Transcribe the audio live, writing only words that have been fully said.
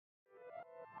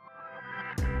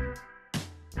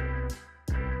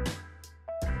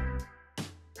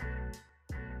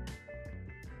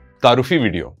تعارفي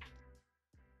ویډیو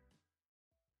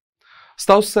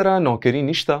ستاسو سره نوکری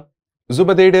نشته زه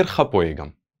به ډېر ښه پوهیږم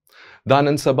دا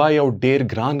نن سبا یو ډېر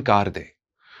ګران کار دی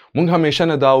موږ همیشه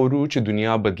نه دا اورو چې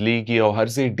دنیا بدلیږي او هر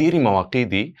ځای ډېرې مواقع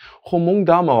دي خو موږ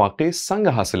دا مواقع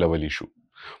څنګه حاصلولی شو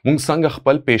موږ څنګه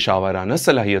خپل پیشاورانه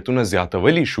صلاحیتونه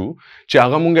زیاتولی شو چې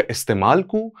هغه موږ استعمال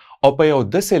کو او په یو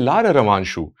داسې لاره روان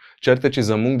شو چېرته چې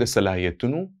زموږ د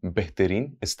صلاحیتونو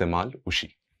بهترین استعمال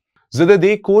وشي زه د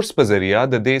دې کورس په ذریعه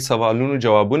د دې سوالونو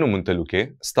جوابونه موندلو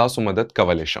کې ستاسو مدد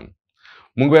کولی شم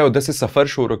موږ به یو داسې سفر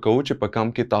شروع کوو چې په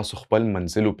کم کې تاسو خپل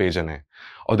منزل وپېژنئ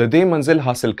او د دې منزل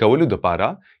حاصل کولو دپاره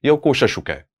یو کوشش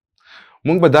وکړئ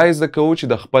موږ به دا زده کوو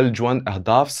چې د خپل ژوند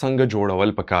اهداف څنګه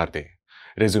جوړول پکار دی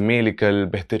رزومې لیکل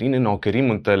بهترینه نوکري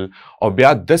موندل او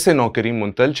بیا داسې نوکري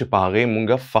موندل چې په هغې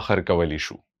موږ فخر کولی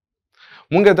شو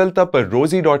مونږ دلته پر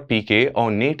Rozee.pk او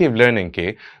نیټیو لرنینګ کې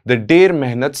د ډېر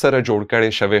مهنت سره جوړ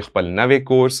کړی شوی خپل نوی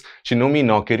کورس چې نومي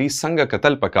نوکري څنګه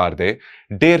کتل پکار دی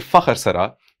ډېر فخر سره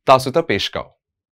تاسو ته پیش کوو